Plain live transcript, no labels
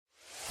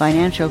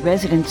Financial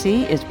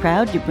Residency is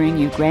proud to bring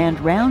you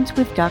Grand Rounds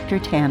with Dr.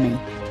 Tammy.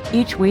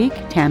 Each week,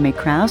 Tammy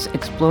Krause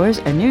explores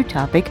a new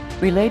topic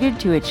related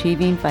to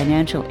achieving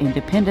financial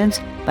independence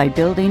by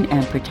building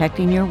and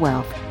protecting your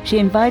wealth. She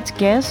invites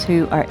guests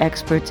who are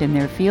experts in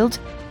their fields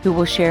who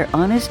will share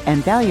honest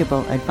and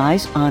valuable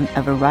advice on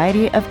a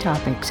variety of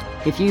topics.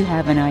 If you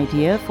have an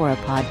idea for a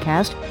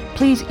podcast,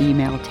 please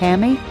email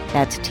Tammy,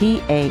 that's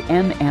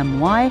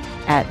TAMMY,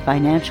 at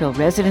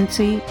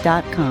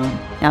financialresidency.com.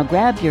 Now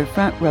grab your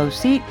front row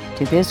seat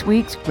to this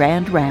week's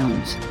Grand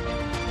Rounds.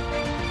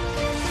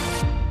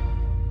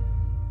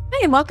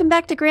 Hey, and welcome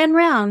back to Grand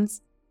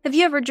Rounds. Have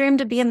you ever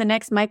dreamed of being the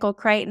next Michael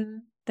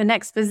Crichton, the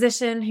next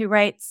physician who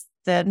writes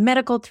the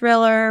medical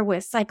thriller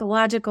with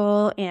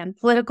psychological and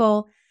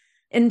political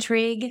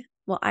intrigue?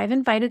 Well, I've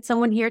invited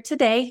someone here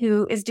today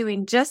who is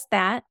doing just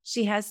that.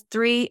 She has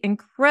 3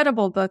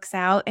 incredible books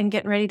out and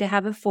getting ready to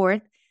have a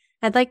 4th.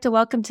 I'd like to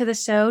welcome to the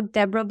show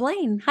Debra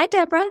Blaine. Hi,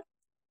 Debra.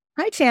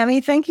 Hi,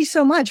 Tammy. Thank you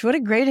so much. What a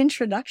great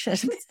introduction.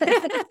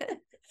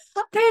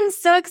 I'm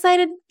so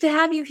excited to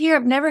have you here.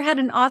 I've never had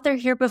an author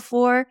here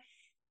before,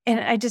 and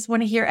I just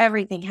want to hear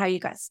everything, how you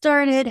got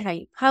started, how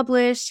you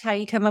published, how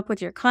you come up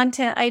with your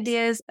content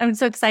ideas. I'm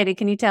so excited.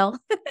 Can you tell?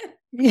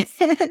 No,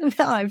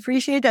 I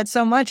appreciate that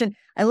so much. And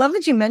I love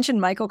that you mentioned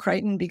Michael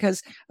Crichton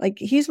because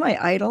he's my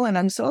idol. And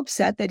I'm so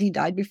upset that he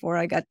died before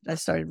I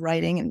started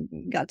writing and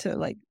got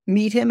to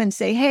meet him and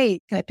say, hey,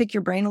 can I pick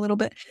your brain a little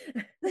bit?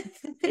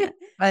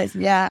 But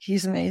yeah,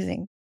 he's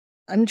amazing.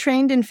 I'm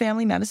trained in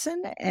family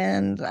medicine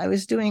and I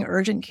was doing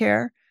urgent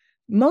care,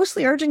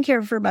 mostly urgent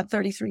care for about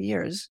 33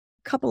 years,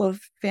 a couple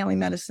of family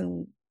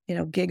medicine,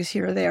 gigs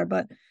here or there.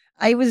 But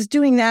I was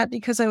doing that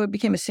because I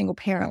became a single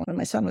parent when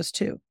my son was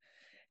 2.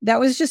 That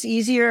was just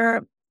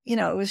easier.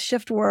 It was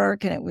shift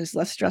work and it was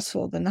less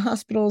stressful than the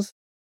hospitals.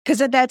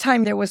 Because at that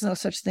time, there was no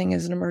such thing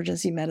as an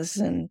emergency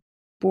medicine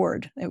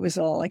board. It was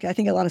all I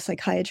think a lot of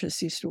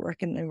psychiatrists used to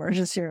work in the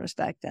emergency rooms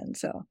back then.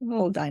 So I'm a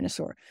little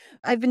dinosaur.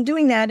 I've been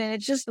doing that. And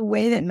it's just the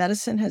way that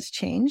medicine has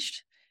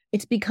changed.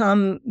 It's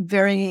become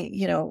very,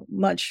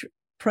 much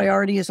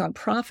priority is on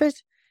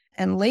profit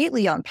and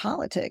lately on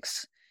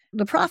politics.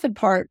 The profit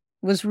part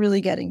was really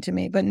getting to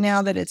me. But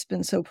now that it's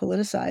been so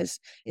politicized,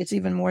 it's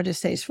even more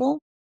distasteful.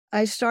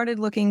 I started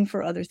looking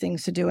for other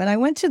things to do. And I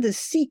went to the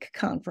Seek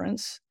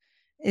conference,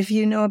 if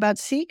you know about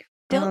Seek.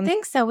 Don't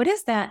think so. What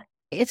is that?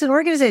 It's an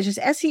organization.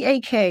 It's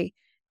SEAK.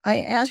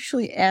 I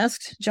actually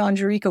asked John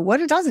Jericho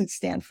what it doesn't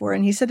stand for.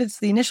 And he said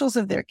it's the initials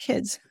of their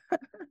kids.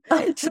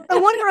 So no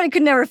wonder I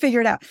could never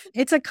figure it out.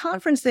 It's a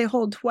conference they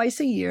hold twice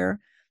a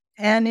year.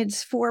 And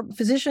it's for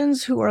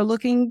physicians who are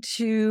looking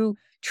to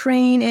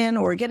train in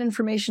or get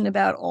information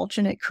about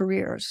alternate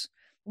careers,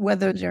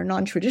 whether they're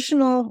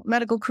non-traditional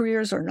medical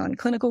careers or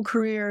non-clinical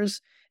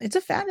careers. It's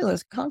a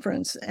fabulous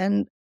conference.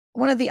 And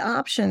one of the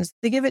options,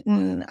 they give it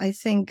in, I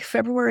think,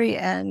 February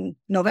and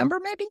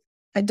November, maybe?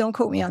 Don't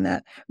quote me on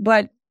that.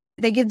 But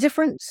they give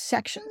different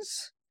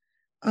sections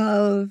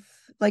of,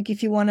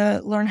 if you want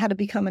to learn how to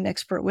become an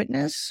expert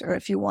witness, or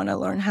if you want to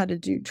learn how to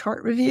do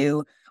chart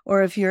review,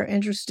 or if you're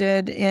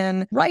interested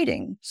in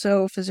writing.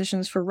 So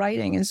physicians for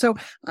writing. And so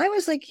I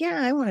was like,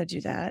 yeah, I want to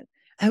do that.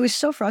 I was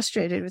so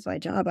frustrated with my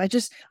job. I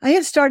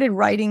had started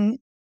writing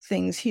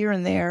things here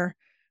and there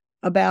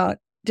about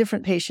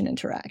different patient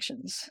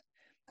interactions.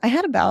 I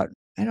had about,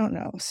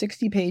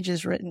 60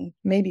 pages written,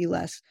 maybe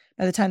less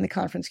by the time the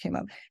conference came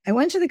up. I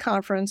went to the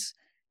conference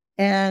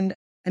and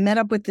I met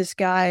up with this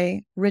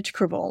guy, Rich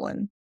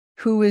Krivolin,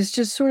 who was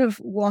just sort of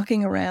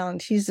walking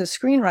around. He's a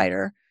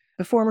screenwriter,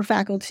 a former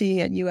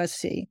faculty at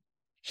USC.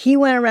 He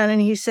went around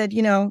and he said,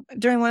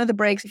 during one of the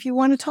breaks, if you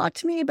want to talk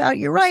to me about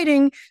your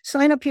writing,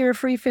 sign up here,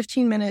 free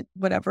 15-minute,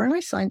 whatever. And I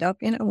signed up,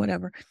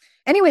 whatever.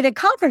 Anyway, the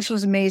conference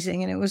was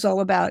amazing. And it was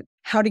all about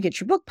how to get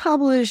your book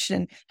published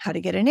and how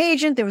to get an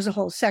agent. There was a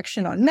whole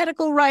section on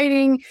medical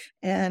writing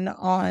and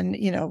on,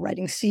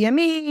 writing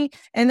CME.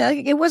 And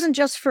it wasn't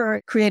just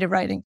for creative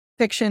writing,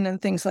 fiction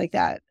and things like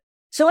that.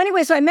 So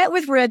anyway, I met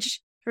with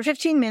Rich for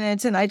 15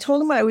 minutes and I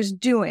told him what I was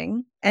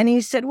doing. And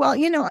he said, well,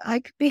 I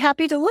could be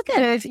happy to look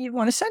at it if you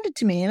want to send it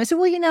to me. And I said,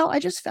 well, I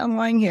just found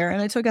mine here.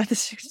 And I took out the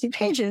 60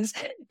 pages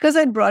because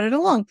I'd brought it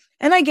along.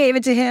 And I gave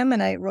it to him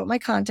and I wrote my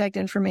contact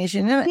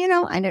information. And, I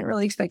didn't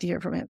really expect to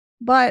hear from him.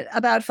 But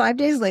about 5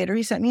 days later,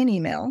 he sent me an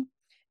email.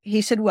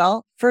 He said,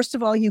 well, first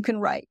of all, you can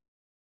write.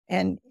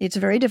 And it's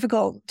very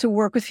difficult to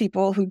work with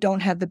people who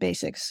don't have the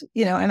basics,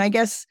 and I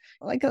guess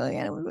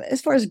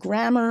as far as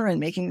grammar and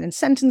making the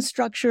sentence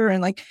structure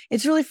and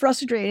it's really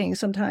frustrating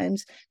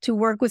sometimes to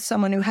work with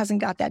someone who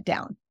hasn't got that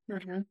down.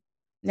 Mm-hmm.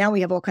 Now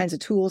we have all kinds of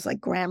tools like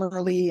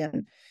Grammarly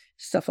and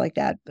stuff like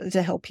that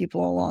to help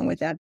people along with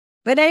that.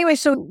 But anyway,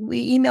 so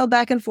we emailed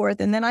back and forth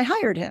and then I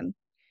hired him.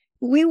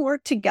 We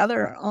worked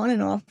together on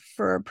and off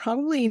for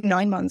probably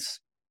 9 months.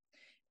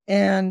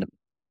 And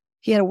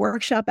he had a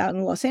workshop out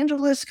in Los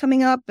Angeles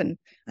coming up, and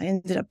I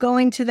ended up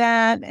going to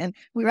that. And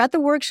we were at the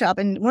workshop,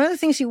 and one of the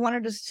things he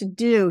wanted us to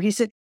do, he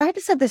said, I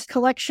just have this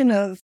collection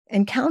of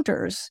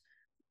encounters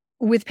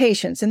with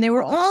patients, and they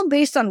were all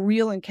based on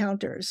real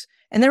encounters,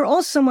 and they're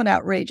all somewhat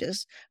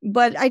outrageous,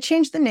 but I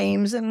changed the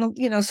names and,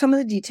 some of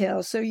the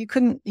details so you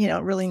couldn't,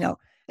 really know.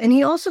 And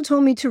he also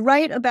told me to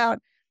write about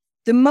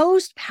the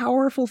most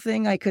powerful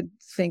thing I could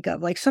think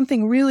of, like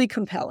something really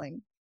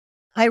compelling.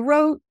 I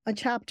wrote a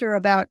chapter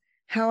about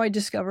how I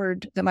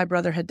discovered that my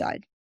brother had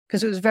died,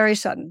 because it was very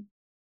sudden.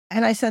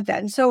 And I said that.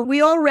 And so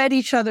we all read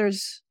each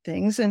other's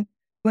things. And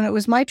when it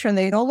was my turn,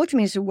 they all looked at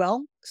me and said,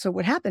 well, so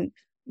what happened?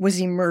 Was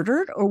he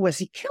murdered or was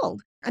he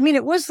killed? I mean,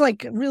 it was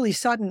like really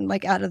sudden,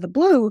 like out of the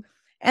blue.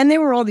 And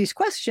there were all these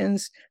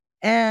questions.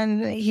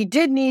 And he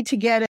did need to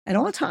get an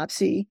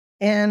autopsy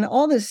and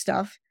all this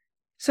stuff.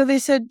 So they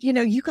said,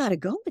 you got to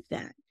go with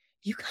that.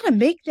 You got to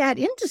make that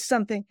into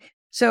something.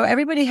 So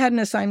everybody had an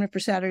assignment for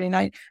Saturday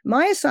night.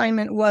 My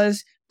assignment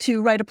was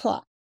to write a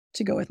plot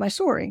to go with my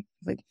story.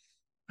 Like,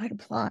 write a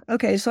plot.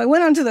 Okay. So I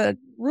went onto the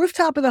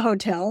rooftop of the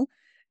hotel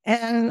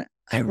and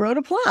I wrote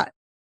a plot.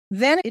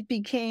 Then it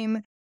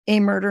became a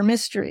murder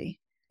mystery.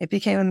 It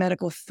became a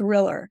medical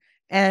thriller.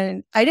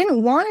 And I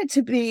didn't want it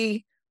to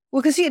be,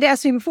 well, because he had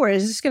asked me before,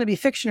 is this going to be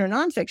fiction or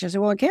nonfiction? I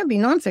said, well, it can't be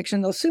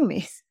nonfiction. They'll sue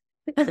me.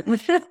 Right?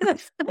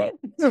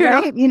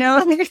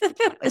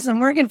 As I'm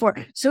working for.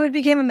 So it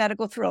became a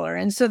medical thriller.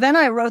 And so then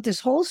I wrote this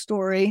whole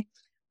story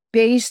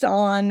based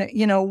on,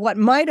 what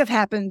might have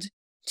happened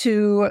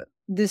to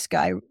this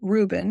guy,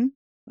 Reuben.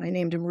 I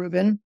named him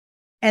Reuben.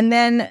 And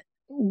then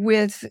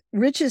with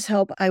Rich's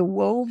help, I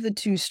wove the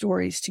two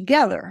stories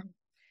together.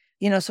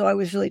 So I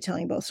was really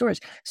telling both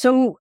stories.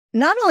 So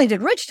not only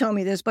did Rich tell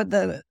me this, but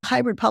the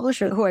hybrid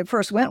publisher who I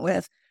first went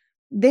with,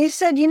 they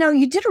said,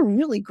 you did a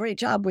really great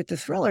job with the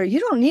thriller. You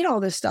don't need all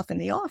this stuff in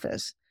the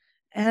office.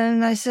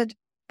 And I said,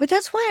 but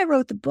that's why I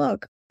wrote the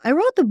book. I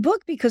wrote the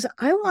book because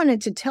I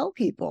wanted to tell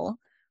people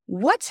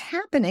what's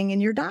happening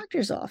in your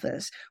doctor's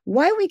office,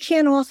 why we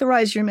can't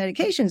authorize your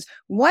medications,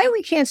 why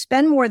we can't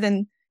spend more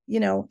than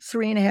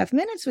 3.5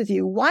 minutes with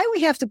you, why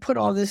we have to put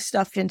all this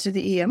stuff into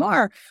the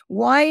EMR,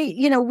 why,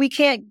 we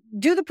can't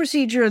do the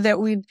procedure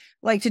that we'd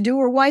like to do,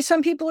 or why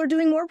some people are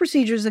doing more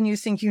procedures than you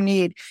think you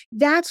need.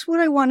 That's what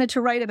I wanted to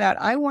write about.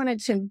 I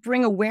wanted to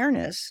bring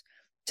awareness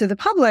to the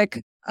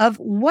public of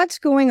what's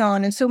going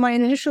on. And so my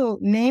initial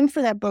name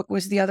for that book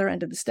was The Other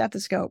End of the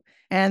Stethoscope.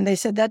 And they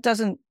said, that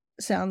doesn't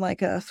sound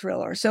like a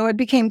thriller. So it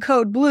became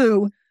Code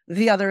Blue,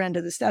 The Other End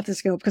of the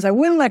Stethoscope, because I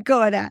wouldn't let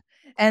go of that.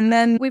 And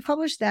then we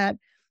published that.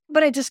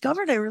 But I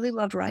discovered I really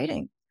loved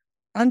writing.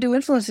 Undue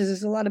Influences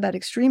is a lot about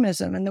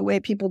extremism and the way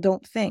people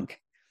don't think.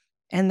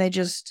 And they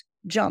just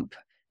jump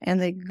and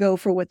they go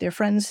for what their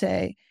friends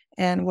say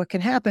and what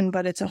can happen.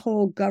 But it's a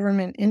whole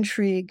government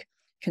intrigue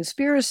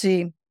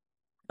conspiracy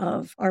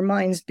of our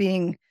minds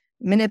being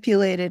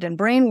manipulated and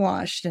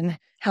brainwashed and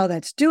how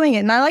that's doing it.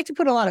 And I like to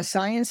put a lot of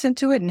science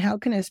into it and how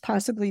can this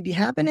possibly be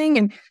happening?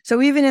 And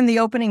so even in the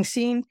opening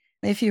scene,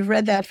 if you've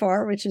read that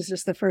far, which is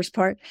just the first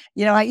part,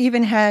 I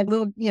even had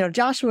little,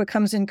 Joshua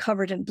comes in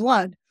covered in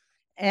blood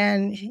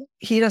and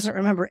he doesn't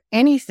remember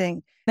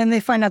anything. Then they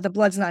find out the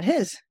blood's not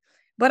his.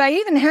 But I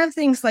even have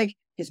things like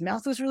his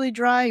mouth was really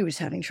dry. He was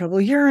having trouble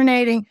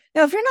urinating.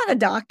 Now, if you're not a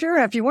doctor,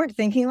 if you weren't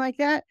thinking like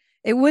that,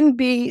 it wouldn't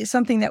be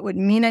something that would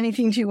mean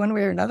anything to you one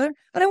way or another.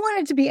 But I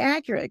wanted it to be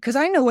accurate because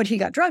I know what he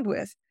got drugged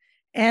with.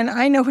 And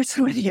I know what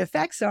some of the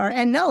effects are.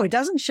 And no, it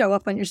doesn't show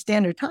up on your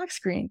standard tox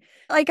screen.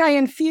 Like I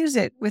infuse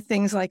it with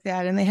things like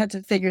that. And they had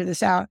to figure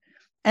this out.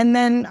 And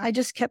then I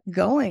just kept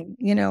going,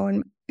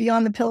 and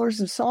Beyond the Pillars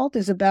of Salt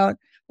is about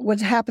what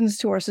happens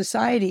to our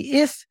society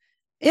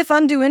if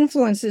undue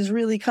influences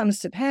really comes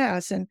to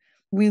pass and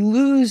we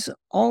lose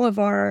all of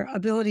our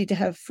ability to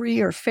have free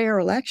or fair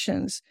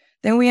elections,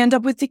 then we end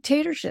up with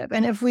dictatorship.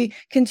 And if we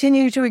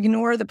continue to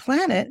ignore the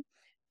planet,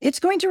 it's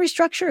going to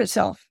restructure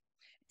itself.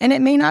 And it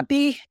may not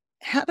be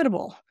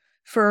habitable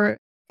for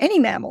any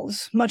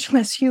mammals, much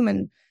less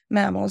human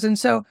mammals. And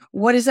so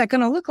what is that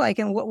going to look like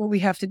and what will we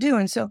have to do?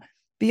 And so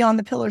Beyond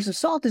the Pillars of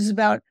Salt is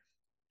about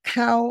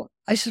how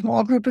a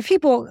small group of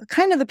people,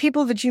 kind of the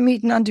people that you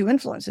meet in Undue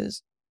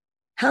Influences,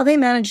 how they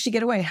manage to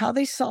get away, how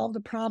they solve the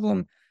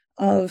problem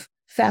of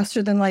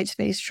faster than light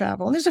space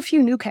travel. And there's a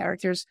few new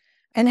characters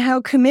and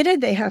how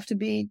committed they have to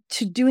be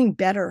to doing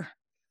better,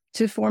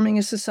 to forming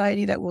a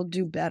society that will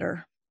do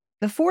better.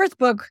 The fourth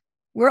book,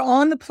 we're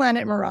on the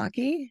planet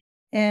Meraki.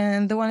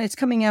 And the one that's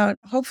coming out,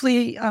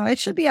 hopefully, it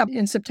should be up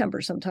in September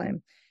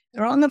sometime.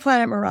 They're on the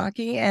planet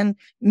Meraki and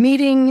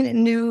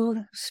meeting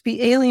new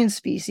alien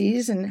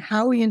species and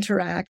how we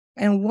interact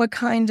and what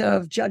kind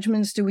of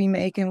judgments do we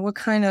make and what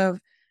kind of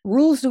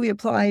rules do we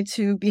apply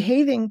to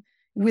behaving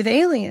with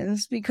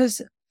aliens,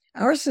 because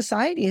our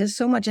society has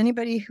so much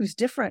anybody who's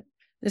different.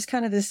 There's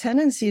kind of this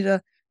tendency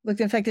to look.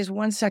 In fact, there's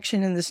one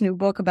section in this new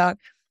book about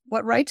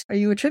what rights are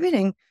you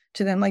attributing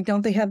to them? Like,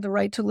 don't they have the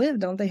right to live?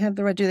 Don't they have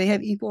the right? Do they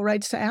have equal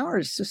rights to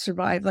ours to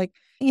survive? Like,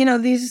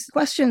 these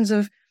questions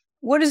of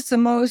what is the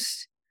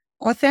most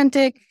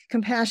authentic,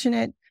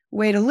 compassionate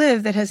way to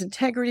live that has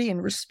integrity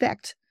and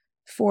respect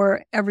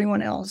for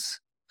everyone else.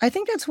 I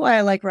think that's why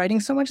I like writing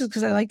so much, is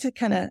because I like to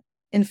kind of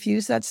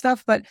infuse that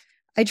stuff, but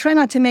I try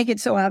not to make it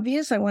so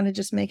obvious. I want to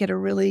just make it a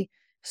really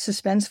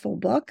suspenseful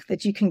book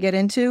that you can get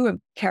into,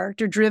 and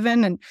character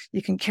driven, and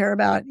you can care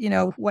about,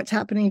 what's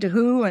happening to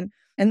who. And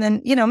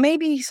then,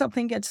 maybe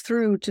something gets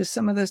through to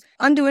some of those.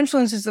 Undue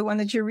Influence is the one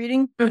that you're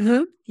reading.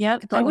 Mm-hmm.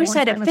 Yep. I wish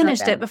I'd have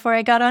finished it before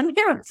I got on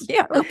here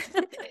with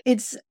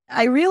you.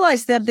 I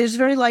realized that there's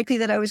very likely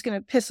that I was going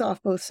to piss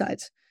off both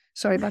sides.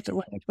 Sorry about the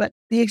language, but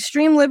the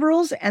extreme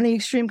liberals and the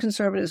extreme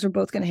conservatives are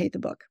both going to hate the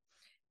book.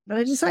 But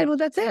I decided, well,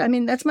 that's it. I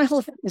mean, that's my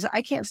whole thing, is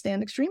I can't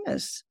stand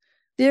extremists.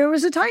 There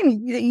was a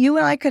time that you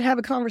and I could have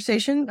a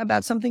conversation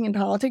about something in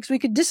politics. We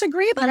could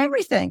disagree about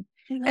everything.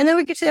 Mm-hmm. And then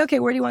we could say, okay,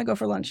 where do you want to go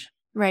for lunch?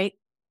 Right.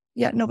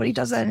 Yeah, nobody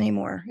does that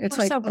anymore. It's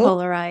We're so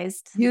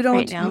polarized. You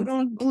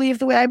don't believe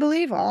the way I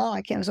believe? Oh,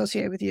 I can't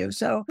associate with you.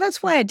 So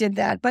that's why I did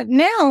that. But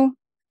now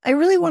I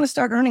really want to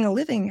start earning a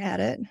living at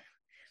it.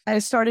 I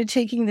started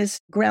taking this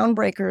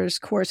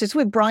Groundbreakers course. It's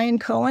with Brian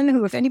Cohen,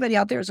 who, if anybody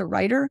out there is a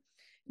writer,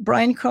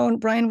 Brian Cohen,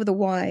 Brian with a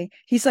Y,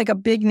 he's like a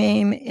big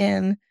name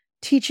in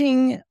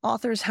teaching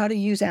authors how to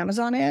use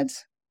Amazon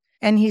ads.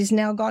 And he's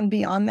now gone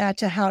beyond that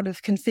to how to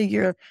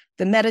configure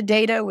the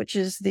metadata, which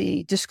is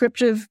the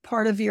descriptive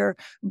part of your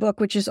book,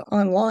 which is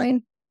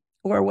online,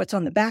 or what's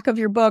on the back of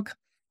your book,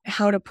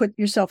 how to put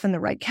yourself in the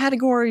right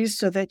categories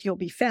so that you'll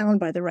be found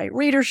by the right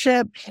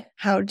readership,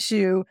 how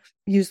to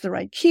use the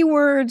right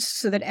keywords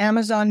so that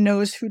Amazon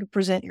knows who to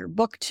present your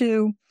book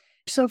to.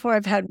 So far,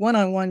 I've had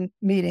one-on-one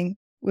meeting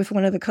with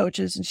one of the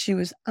coaches, and she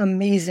was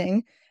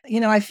amazing.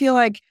 I feel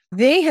like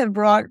they have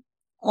brought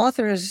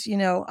authors,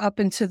 up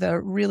into the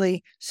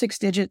really 6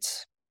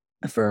 digits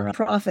for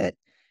profit.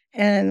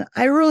 And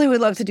I really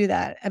would love to do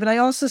that. But I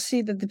also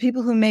see that the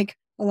people who make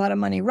a lot of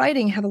money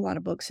writing have a lot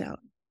of books out.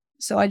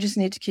 So I just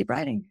need to keep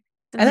writing.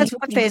 And that's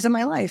one phase of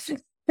my life.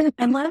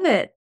 I love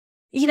it.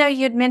 You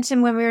had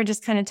mentioned when we were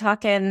just kind of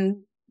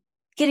talking,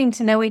 getting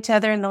to know each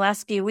other in the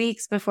last few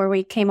weeks before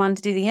we came on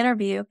to do the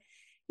interview,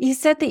 you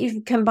said that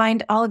you've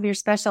combined all of your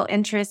special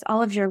interests,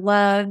 all of your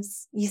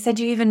loves. You said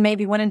you even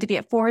maybe wanted to be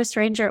a forest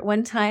ranger at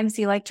one time,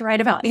 so you like to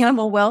write about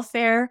animal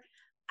welfare.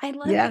 I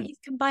love that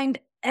you've combined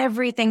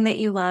everything that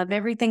you love,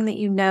 everything that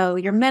you know,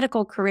 your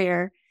medical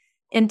career,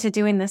 into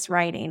doing this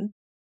writing.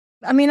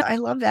 I mean, I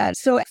love that.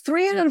 So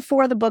 3 out of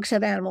 4 of the books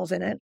have animals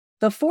in it.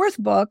 The 4th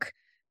book,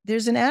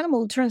 there's an animal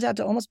who turns out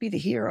to almost be the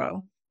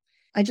hero.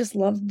 I just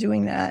love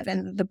doing that.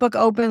 And the book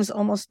opens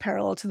almost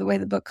parallel to the way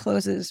the book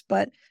closes.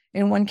 But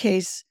in one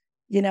case,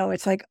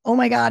 it's like, oh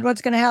my God,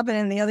 what's going to happen?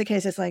 In the other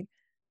case, it's like,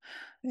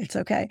 it's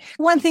okay.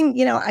 One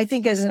thing, I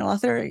think as an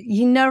author,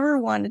 you never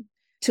want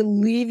to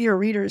leave your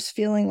readers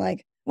feeling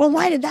like, well,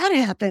 why did that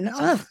happen?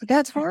 Oh,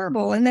 that's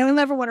horrible. And they'll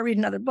never want to read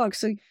another book.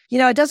 So,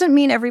 it doesn't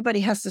mean everybody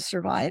has to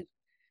survive.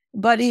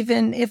 But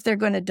even if they're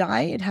going to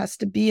die, it has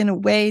to be in a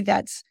way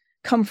that's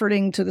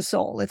comforting to the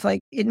soul. It's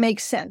like, it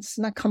makes sense.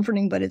 Not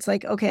comforting, but it's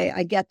like, okay,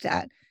 I get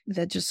that.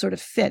 That just sort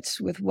of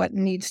fits with what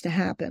needs to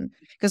happen,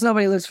 because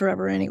nobody lives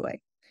forever anyway.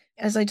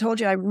 As I told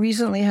you, I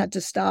recently had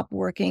to stop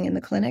working in the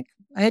clinic.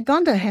 I had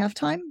gone to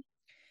halftime,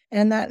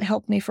 and that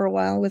helped me for a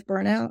while with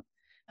burnout.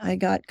 I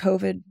got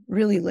COVID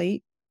really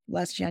late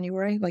last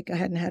January. Like, I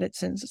hadn't had it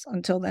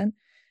until then.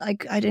 I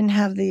didn't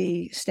have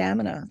the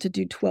stamina to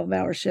do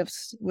 12-hour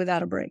shifts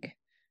without a break.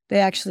 They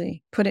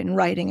actually put it in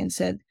writing and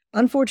said,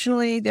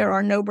 unfortunately, there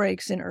are no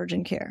breaks in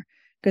urgent care.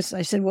 Because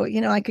I said, well,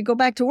 I could go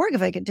back to work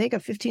if I could take a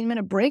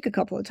 15-minute break a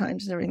couple of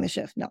times during the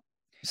shift. No.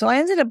 So I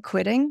ended up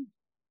quitting.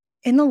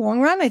 In the long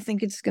run, I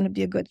think it's going to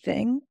be a good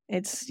thing.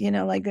 It's,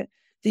 like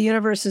the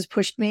universe has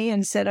pushed me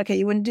and said, okay,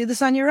 you wouldn't do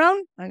this on your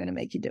own? I'm going to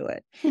make you do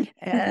it.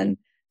 And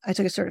I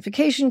took a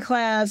certification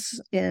class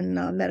in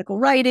medical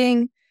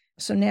writing.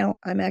 So now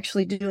I'm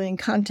actually doing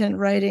content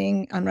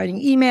writing. I'm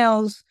writing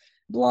emails,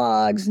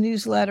 blogs,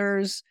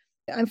 newsletters.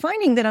 I'm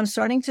finding that I'm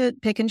starting to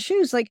pick and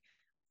choose. Like,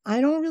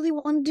 I don't really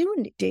want to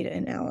do data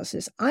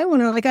analysis. I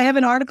want to, I have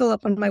an article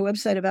up on my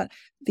website about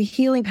the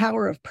healing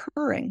power of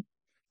purring.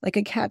 Like,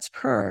 a cat's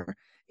purr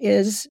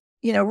is,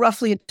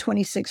 roughly at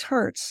 26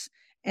 hertz.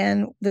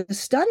 And the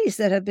studies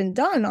that have been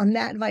done on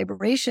that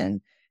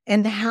vibration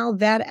and how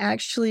that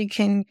actually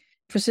can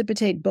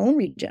precipitate bone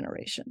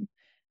regeneration.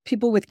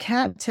 People with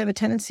cats have a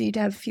tendency to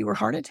have fewer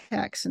heart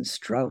attacks and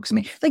strokes. I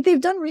mean,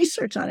 they've done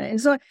research on it.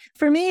 And so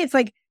for me, it's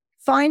like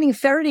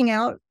ferreting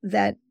out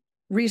that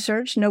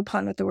research, no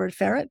pun with the word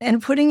ferret,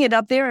 and putting it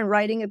up there and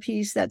writing a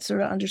piece that's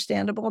sort of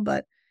understandable,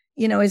 but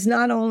is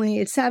not only,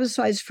 it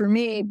satisfies for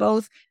me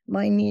both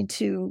my need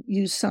to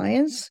use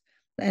science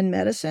and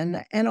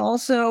medicine, and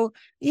also,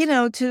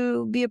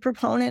 to be a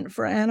proponent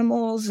for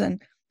animals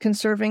and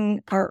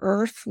conserving our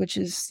earth, which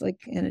is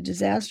in a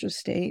disastrous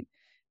state.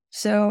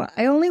 So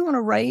I only want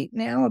to write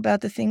now about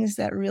the things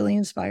that really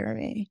inspire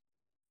me.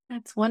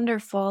 That's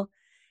wonderful.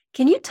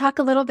 Can you talk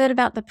a little bit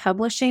about the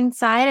publishing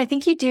side? I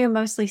think you do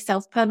mostly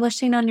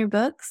self-publishing on your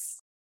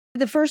books.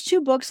 The first 2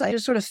 books, I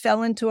just sort of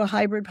fell into a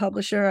hybrid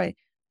publisher. A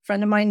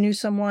friend of mine knew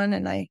someone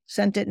and I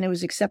sent it and it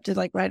was accepted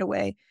right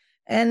away.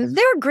 And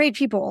they're great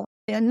people.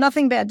 And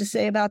nothing bad to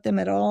say about them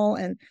at all.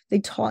 And they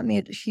taught me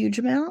a huge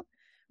amount,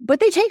 but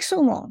they take so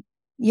long.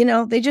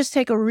 They just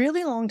take a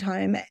really long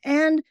time.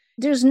 And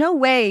there's no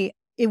way,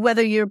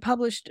 whether you're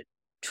published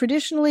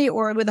traditionally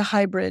or with a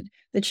hybrid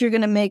that you're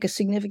going to make a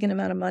significant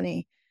amount of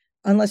money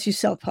unless you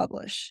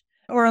self-publish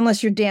or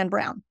unless you're Dan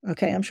Brown.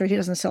 Okay. I'm sure he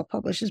doesn't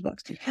self-publish his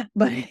books,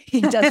 but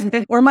he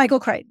doesn't, or Michael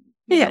Crichton.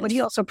 Yeah. But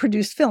he also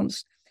produced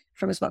films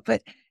from his book.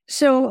 But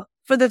so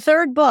for the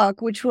third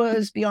book, which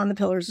was Beyond the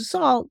Pillars of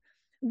Salt,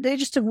 they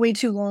just took way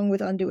too long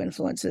with Undue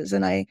Influences.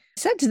 And I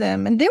said to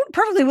them, and they were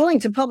perfectly willing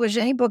to publish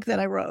any book that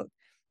I wrote,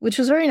 which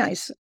was very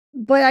nice.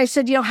 But I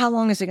said, how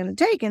long is it going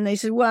to take? And they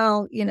said,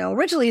 well,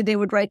 originally they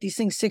would write these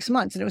things 6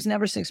 months, and it was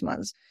never 6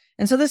 months.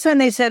 And so this time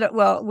they said,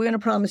 well, we're going to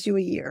promise you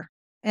a year.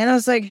 And I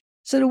was like,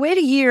 so to wait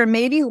a year,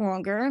 maybe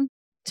longer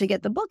to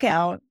get the book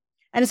out.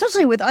 And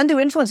especially with Undue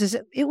Influences,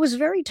 it was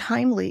very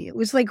timely. It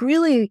was like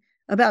really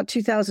about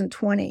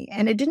 2020,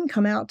 and it didn't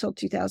come out till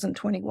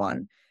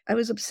 2021. I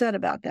was upset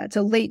about that.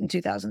 So late in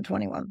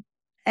 2021.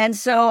 And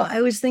so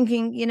I was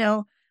thinking,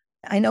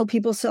 I know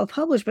people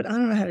self-publish, but I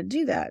don't know how to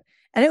do that.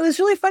 And it was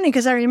really funny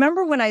because I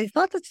remember when I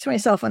thought that to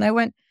myself, and I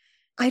went,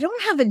 I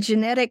don't have a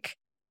genetic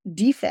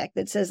defect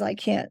that says I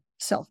can't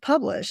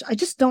self-publish. I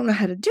just don't know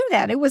how to do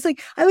that. It was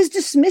like, I was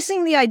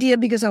dismissing the idea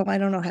because, I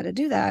don't know how to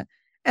do that.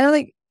 And I'm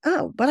like,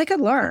 but I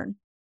could learn.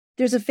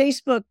 There's a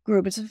Facebook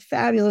group. It's a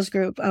fabulous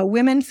group,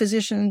 Women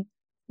Physician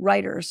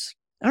Writers.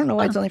 I don't know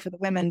why it's only for the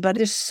women, but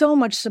there's so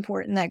much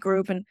support in that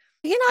group. And,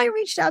 I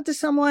reached out to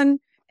someone,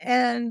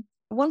 and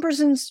one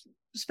person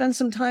spent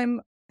some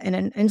time in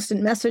an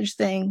instant message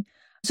thing.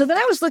 So then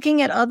I was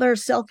looking at other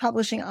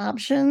self-publishing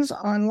options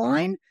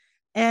online,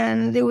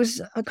 and there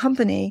was a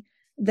company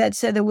that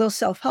said that we'll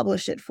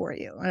self-publish it for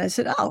you. And I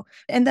said,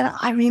 and then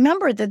I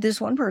remembered that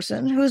this one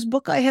person whose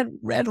book I had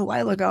read a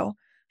while ago,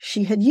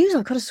 she had used,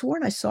 I could have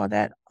sworn I saw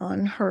that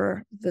on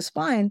the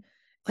spine.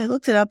 I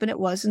looked it up and it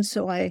was. And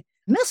so I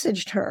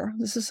messaged her.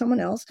 This is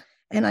someone else.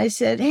 And I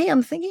said, hey,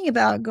 I'm thinking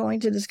about going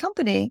to this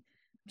company.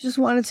 Just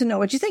wanted to know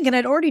what you think. And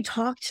I'd already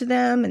talked to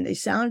them and they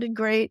sounded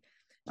great.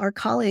 Our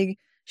colleague,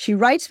 she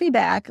writes me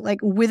back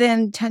like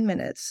within 10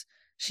 minutes.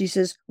 She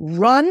says,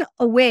 run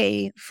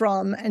away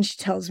from, and she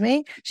tells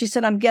me, she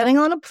said, I'm getting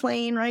on a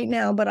plane right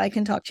now, but I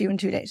can talk to you in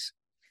 2 days.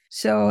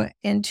 So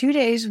in 2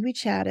 days, we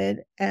chatted,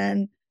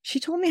 and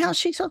she told me how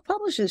she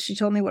self-publishes. She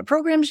told me what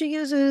program she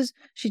uses.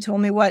 She told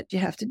me what you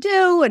have to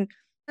do. And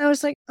I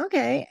was like,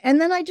 okay.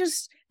 And then she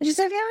said, if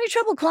you have any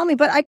trouble, call me.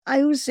 But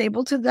I was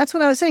able to, that's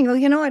what I was saying.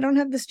 Well, I don't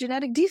have this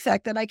genetic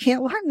defect that I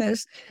can't learn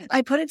this.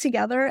 I put it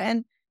together,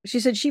 and she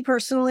said she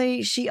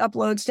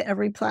uploads to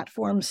every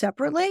platform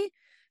separately.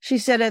 She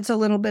said it's a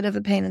little bit of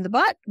a pain in the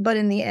butt, but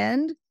in the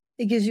end,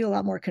 it gives you a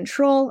lot more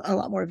control, a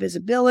lot more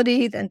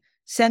visibility than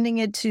sending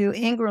it to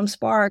Ingram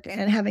Spark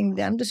and having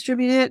them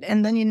distribute it.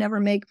 And then you never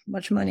make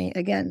much money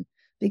again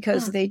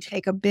because they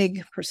take a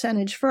big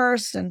percentage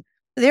first. And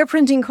their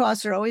printing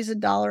costs are always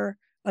 $1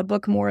 a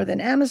book more than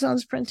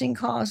Amazon's printing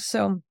costs.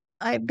 So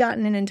I've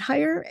gotten an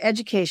entire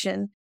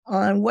education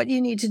on what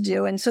you need to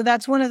do. And so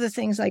that's one of the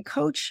things I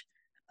coach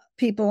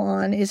people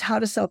on is how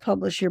to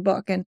self-publish your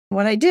book. And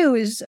what I do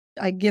is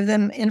I give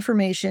them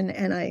information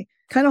and I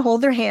kind of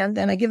hold their hand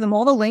and I give them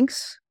all the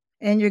links,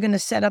 and you're going to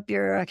set up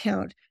your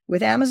account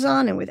with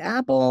Amazon and with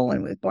Apple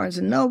and with Barnes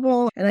and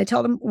Noble. And I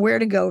tell them where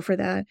to go for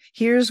that.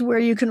 Here's where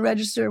you can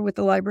register with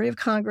the Library of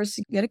Congress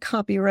to get it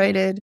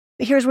copyrighted.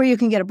 Here's where you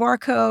can get a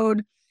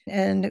barcode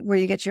and where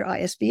you get your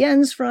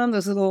ISBNs from,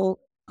 those little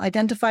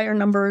identifier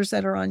numbers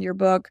that are on your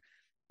book.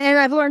 And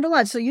I've learned a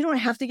lot. So you don't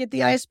have to get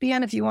the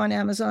ISBN if you want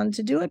Amazon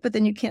to do it, but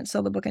then you can't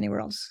sell the book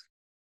anywhere else.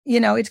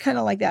 It's kind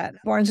of like that.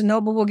 Barnes and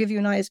Noble will give you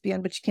an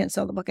ISBN, but you can't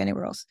sell the book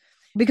anywhere else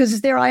because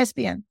it's their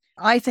ISBN.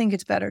 I think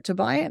it's better to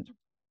buy it.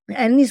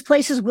 And these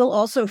places will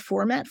also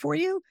format for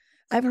you.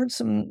 I've heard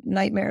some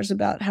nightmares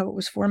about how it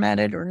was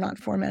formatted or not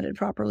formatted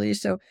properly.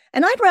 So,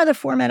 and I'd rather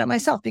format it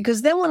myself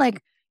because then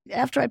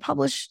after I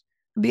published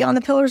Beyond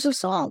the Pillars of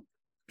Salt,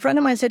 a friend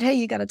of mine said, hey,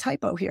 you got a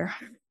typo here.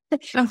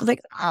 I was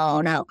like,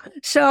 oh no.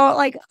 So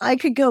I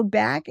could go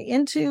back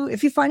into,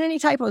 if you find any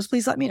typos,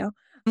 please let me know.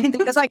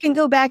 Because I can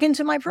go back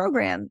into my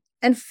program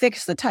and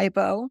fix the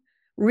typo,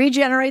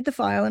 regenerate the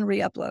file and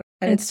re-upload.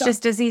 And it's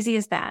just as easy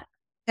as that.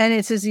 And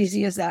it's as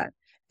easy as that.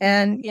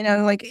 And,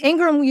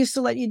 Ingram used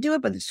to let you do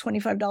it, but it's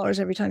 $25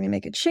 every time you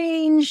make a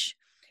change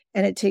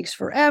and it takes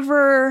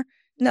forever.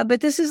 No,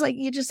 but this is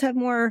you just have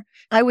more.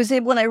 I was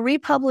able, when I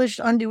republished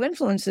Undue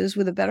Influences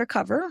with a better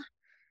cover,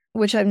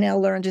 which I've now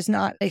learned is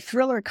not a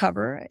thriller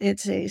cover,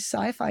 it's a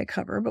sci-fi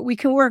cover, but we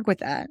can work with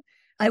that.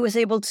 I was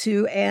able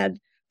to add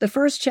the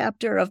first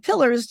chapter of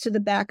Pillars to the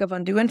back of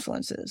Undue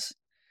Influences.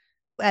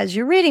 As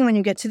you're reading, when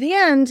you get to the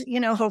end,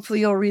 hopefully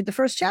you'll read the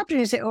first chapter and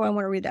you say, oh, I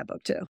want to read that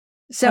book too.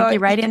 So you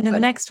right into the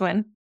next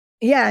one.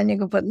 Yeah. And you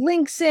can put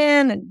links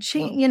in and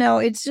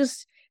it's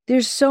just,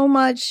 there's so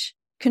much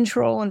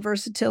control and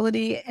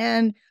versatility,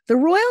 and the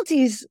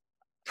royalties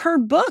per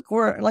book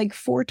were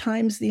 4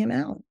 times the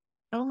amount.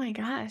 Oh my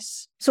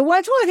gosh. So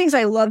that's one of the things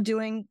I love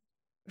doing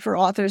for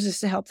authors is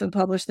to help them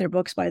publish their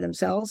books by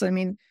themselves. I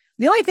mean,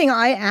 the only thing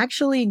I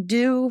actually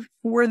do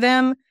for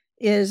them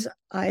is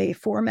I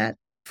format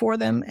for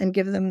them and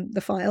give them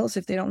the files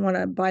if they don't want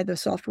to buy the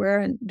software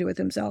and do it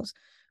themselves.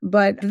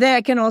 But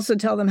I can also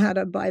tell them how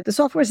to buy. The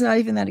software is not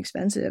even that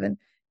expensive. And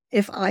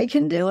if I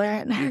can do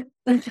it,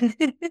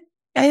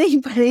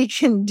 anybody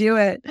can do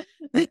it.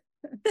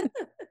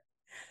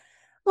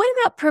 What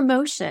about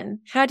promotion?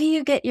 How do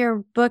you get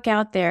your book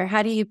out there?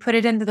 How do you put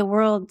it into the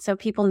world so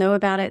people know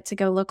about it to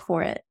go look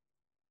for it?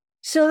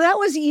 So that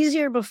was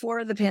easier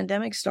before the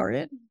pandemic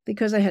started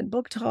because I had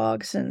book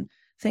talks and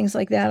things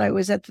like that.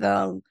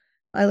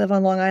 I live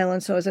on Long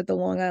Island, so I was at the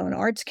Long Island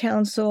Arts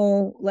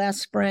Council last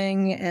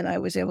spring, and I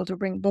was able to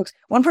bring books.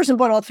 One person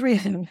bought all three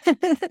of them.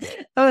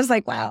 I was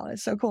like, wow,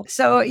 it's so cool.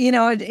 So,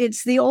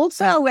 it's the old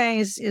style way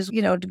is,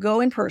 to go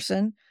in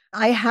person.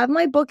 I have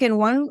my book in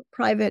one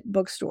private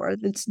bookstore.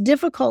 It's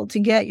difficult to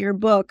get your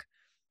book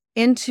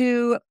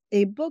into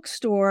a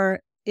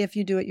bookstore if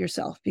you do it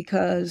yourself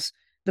because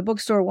the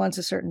bookstore wants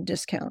a certain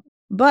discount.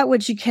 But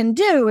what you can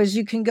do is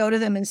you can go to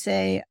them and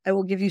say, I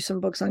will give you some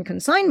books on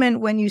consignment.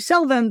 When you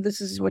sell them, this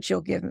is what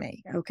you'll give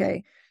me.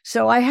 Okay.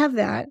 So I have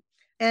that.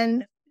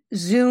 And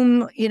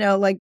Zoom,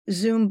 like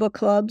Zoom book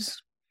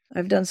clubs.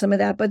 I've done some of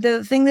that. But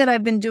the thing that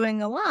I've been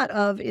doing a lot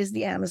of is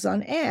the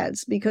Amazon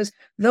ads because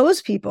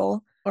those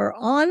people are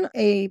on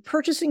a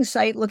purchasing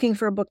site looking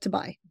for a book to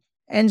buy.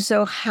 And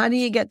so how do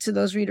you get to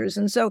those readers?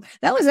 And so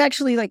that was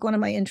actually like one of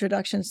my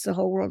introductions to the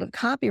whole world of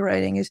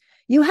copywriting is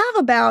you have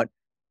about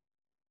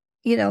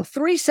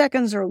 3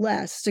 seconds or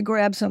less to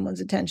grab someone's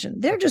attention.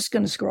 They're just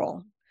going to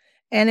scroll.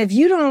 And if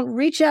you don't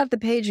reach out the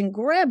page and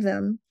grab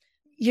them,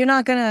 you're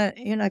not going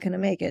to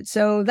make it.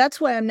 So that's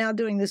why I'm now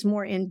doing this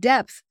more in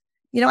depth.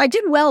 I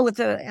did well with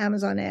the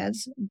Amazon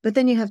ads, but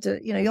then you have to,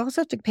 you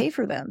also have to pay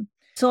for them.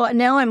 So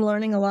now I'm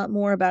learning a lot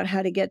more about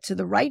how to get to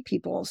the right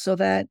people so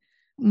that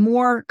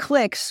more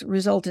clicks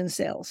result in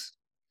sales.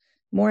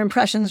 More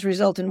impressions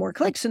result in more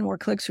clicks and more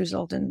clicks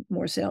result in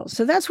more sales.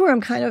 So that's where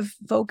I'm kind of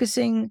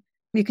focusing.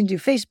 You can do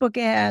Facebook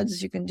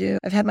ads.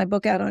 I've had my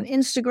book out on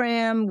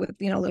Instagram with,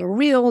 little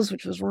reels,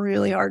 which was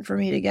really hard for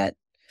me to get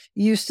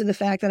used to the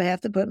fact that I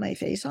have to put my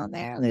face on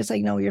there. And it's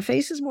like, no, your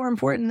face is more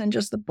important than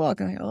just the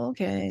book. I'm like,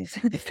 okay.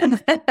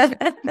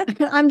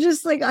 I'm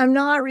just like,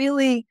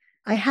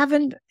 I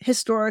haven't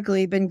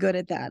historically been good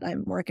at that.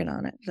 I'm working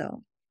on it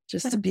though,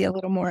 just to be a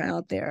little more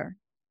out there.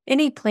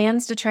 Any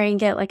plans to try and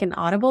get like an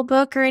Audible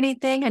book or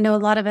anything? I know a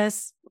lot of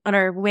us on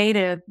our way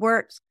to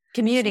work,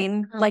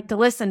 commuting, like to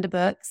listen to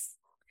books.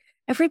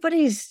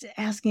 Everybody's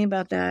asking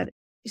about that.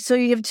 So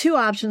you have two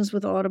options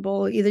with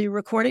Audible. Either you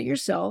record it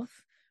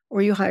yourself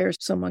or you hire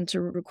someone to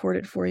record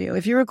it for you.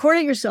 If you record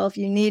it yourself,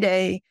 you need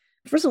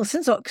first of all,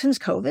 since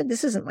COVID,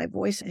 this isn't my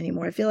voice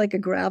anymore. I feel like a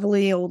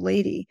gravelly old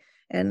lady.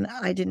 And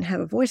I didn't have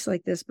a voice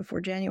like this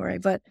before January,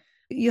 but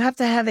you have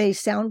to have a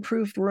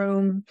soundproofed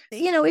room.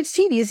 It's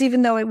tedious,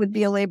 even though it would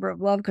be a labor of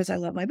love because I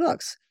love my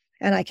books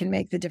and I can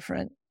make the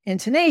different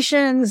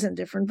intonations and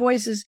different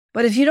voices.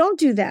 But if you don't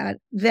do that,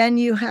 then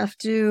you have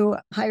to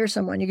hire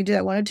someone. You can do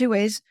that one of two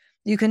ways.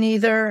 You can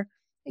either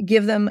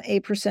give them a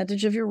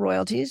percentage of your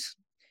royalties,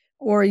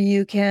 or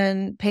you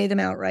can pay them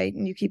outright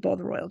and you keep all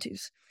the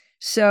royalties.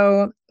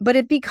 So, but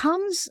it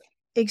becomes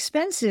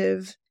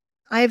expensive.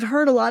 I've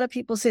heard a lot of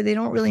people say they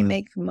don't really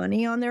make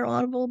money on their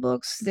Audible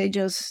books. They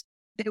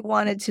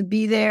want it to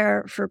be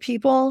there for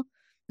people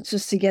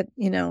just to get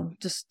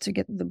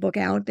the book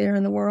out there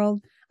in the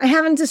world. I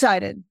haven't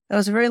decided. That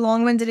was a very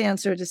long-winded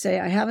answer to say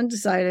I haven't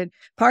decided.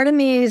 Part of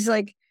me is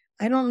like,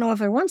 I don't know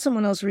if I want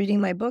someone else reading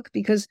my book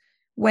because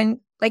I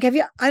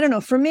don't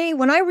know. For me,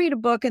 when I read a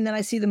book and then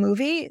I see the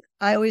movie,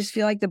 I always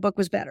feel like the book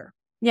was better.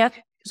 Yeah.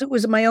 So it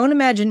was my own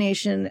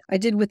imagination. I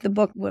did with the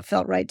book what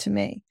felt right to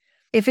me.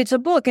 If it's a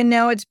book and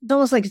now it's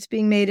almost like it's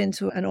being made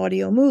into an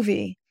audio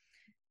movie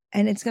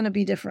and it's going to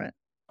be different.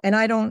 And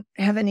I don't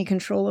have any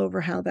control over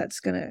how that's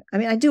going to,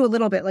 I do a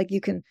little bit, like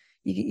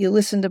you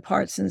listen to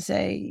parts and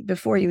say,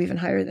 before you even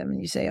hire them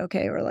and you say,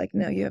 okay, or like,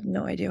 no, you have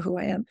no idea who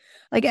I am.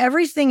 Like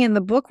everything in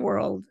the book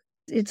world,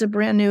 it's a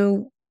brand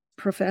new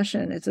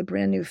profession. It's a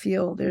brand new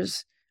field.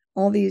 There's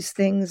all these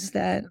things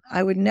that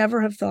I would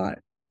never have thought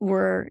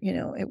were,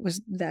 it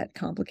was that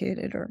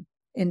complicated or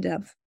in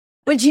depth.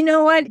 But you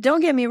know what?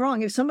 Don't get me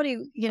wrong. If somebody,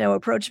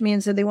 approached me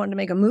and said they wanted to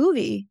make a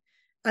movie,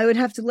 I would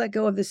have to let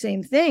go of the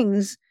same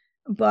things,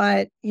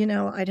 but,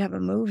 I'd have a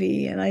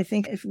movie. And I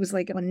think if it was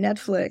like on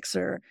Netflix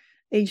or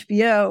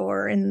HBO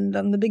or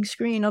on the big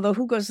screen, although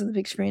who goes to the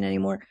big screen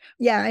anymore?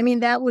 Yeah,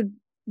 that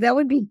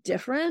would be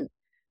different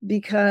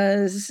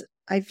because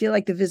I feel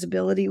like the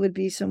visibility would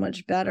be so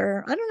much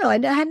better. I don't know.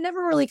 I had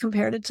never really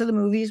compared it to the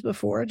movies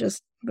before,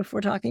 just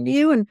before talking to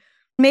you. And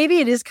maybe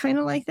it is kind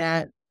of like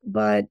that,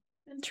 but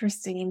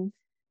interesting.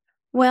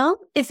 Well,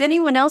 if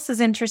anyone else is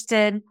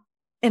interested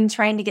in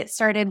trying to get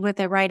started with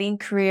a writing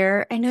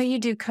career, I know you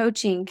do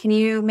coaching. Can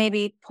you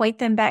maybe point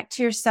them back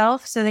to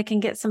yourself so they can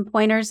get some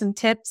pointers and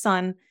tips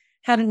on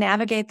how to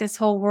navigate this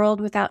whole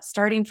world without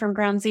starting from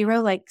ground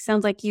zero?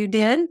 Sounds like you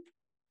did.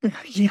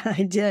 Yeah,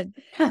 I did.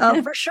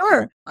 For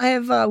sure. I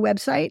have a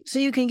website, so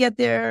you can get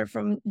there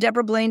from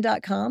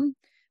debrablaine.com.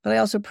 But I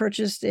also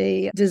purchased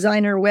a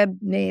designer web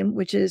name,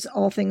 which is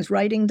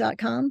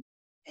allthingswriting.com.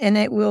 And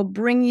it will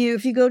bring you,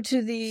 if you go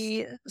to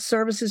the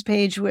services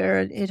page where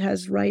it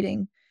has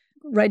writing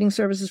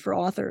services for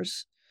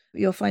authors,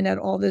 You'll find out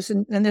all this.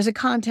 And there's a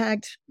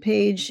contact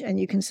page, and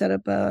you can set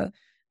up a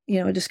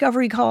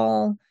discovery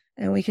call,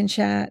 and we can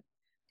chat.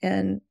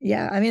 And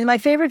yeah, I mean, my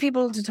favorite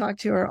people to talk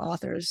to are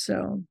authors.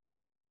 So.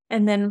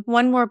 And then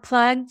one more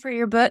plug for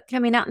your book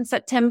coming out in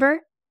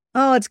September.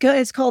 Oh, it's good.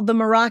 It's called The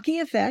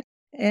Meraki Effect,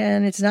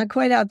 and it's not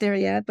quite out there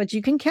yet, but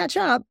you can catch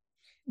up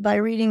by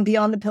reading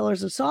Beyond the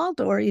Pillars of Salt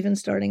or even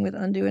starting with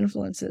Undue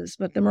Influences.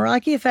 But The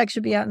Meraki Effect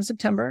should be out in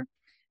September,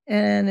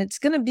 and it's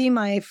going to be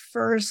my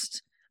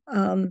first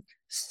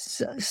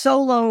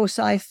solo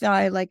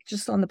sci-fi, like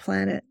just on the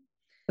planet.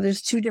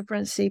 There's 2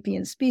 different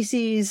sapient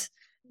species.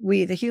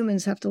 We, the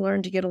humans, have to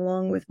learn to get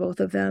along with both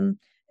of them.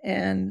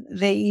 And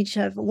they each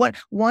have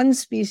one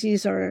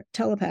species are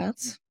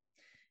telepaths,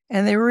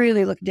 and they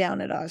really look down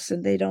at us,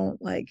 and they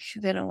don't want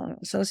to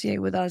associate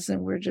with us.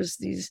 And we're just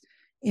these,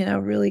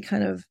 really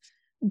kind of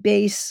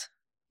base,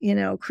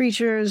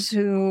 creatures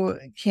who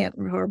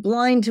are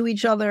blind to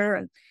each other.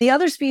 And the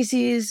other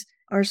species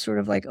are sort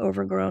of like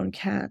overgrown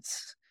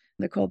cats.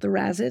 They're called the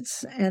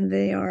Razits, and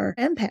they are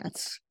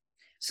empaths.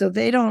 So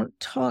they don't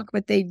talk,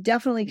 but they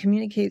definitely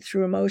communicate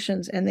through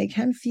emotions, and they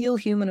can feel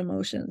human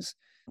emotions.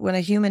 When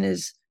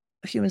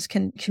humans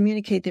can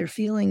communicate their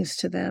feelings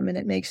to them, and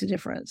it makes a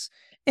difference,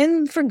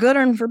 and for good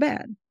and for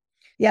bad.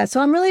 Yeah.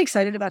 So I'm really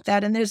excited about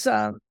that. And there's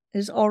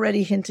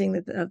already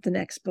hinting of the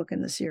next book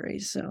in the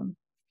series. So.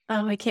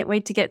 Oh, I can't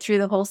wait to get through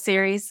the whole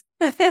series.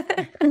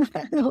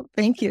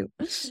 Thank you.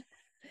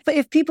 But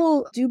if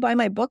people do buy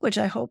my book, which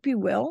I hope you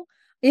will,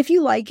 if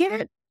you like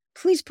it,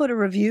 please put a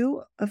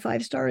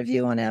 5-star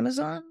review on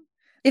Amazon.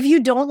 If you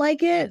don't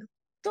like it,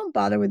 don't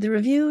bother with the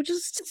review.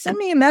 Just send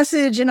me a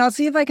message and I'll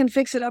see if I can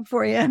fix it up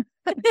for you.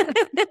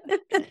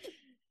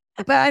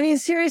 But I mean,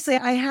 seriously,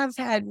 I have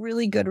had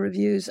really good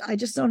reviews. I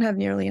just don't have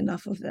nearly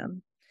enough of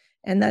them.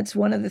 And that's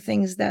one of the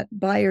things that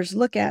buyers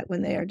look at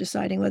when they are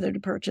deciding whether to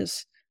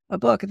purchase a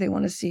book. They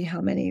want to see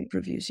how many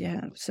reviews you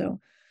have. So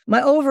my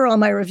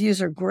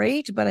reviews are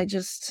great, but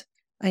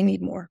I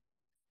need more.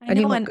 I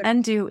know on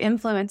Undue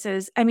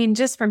Influences, I mean,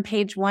 just from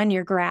page 1,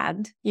 you're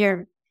grabbed.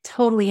 You're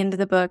totally into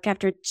the book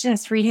after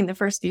just reading the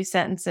first few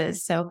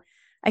sentences. So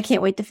I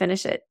can't wait to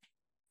finish it.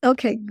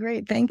 Okay,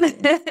 great. Thank you.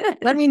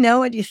 Let me know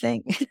what you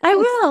think. I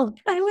will.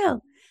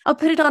 I'll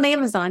put it on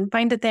Amazon.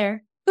 Find it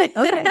there.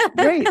 Okay,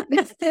 great.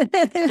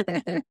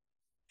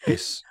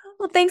 Yes.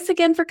 Well, thanks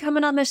again for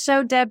coming on the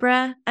show,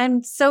 Debra.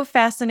 I'm so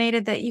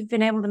fascinated that you've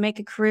been able to make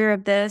a career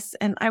of this,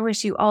 and I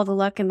wish you all the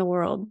luck in the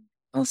world.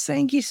 Well,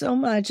 thank you so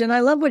much. And I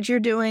love what you're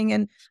doing,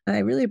 and I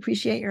really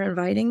appreciate your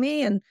inviting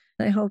me. And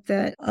I hope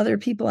that other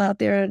people out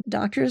there,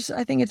 doctors,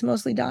 I think it's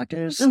mostly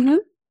doctors,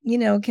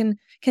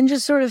 can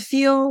just sort of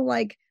feel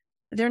like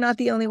they're not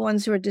the only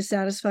ones who are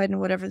dissatisfied in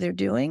whatever they're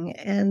doing,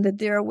 and that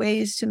there are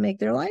ways to make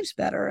their lives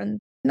better and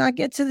not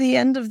get to the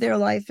end of their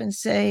life and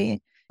say,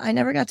 I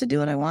never got to do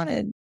what I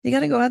wanted. You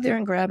got to go out there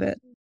and grab it.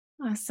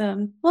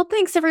 Awesome. Well,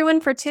 thanks everyone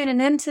for tuning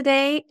in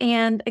today.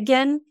 And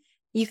again,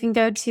 you can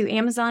go to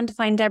Amazon to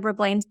find Debra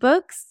Blaine's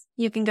books.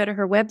 You can go to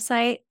her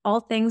website,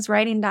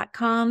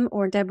 allthingswriting.com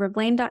or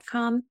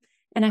debrablaine.com.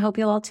 And I hope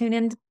you'll all tune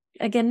in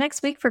again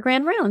next week for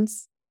Grand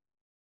Rounds.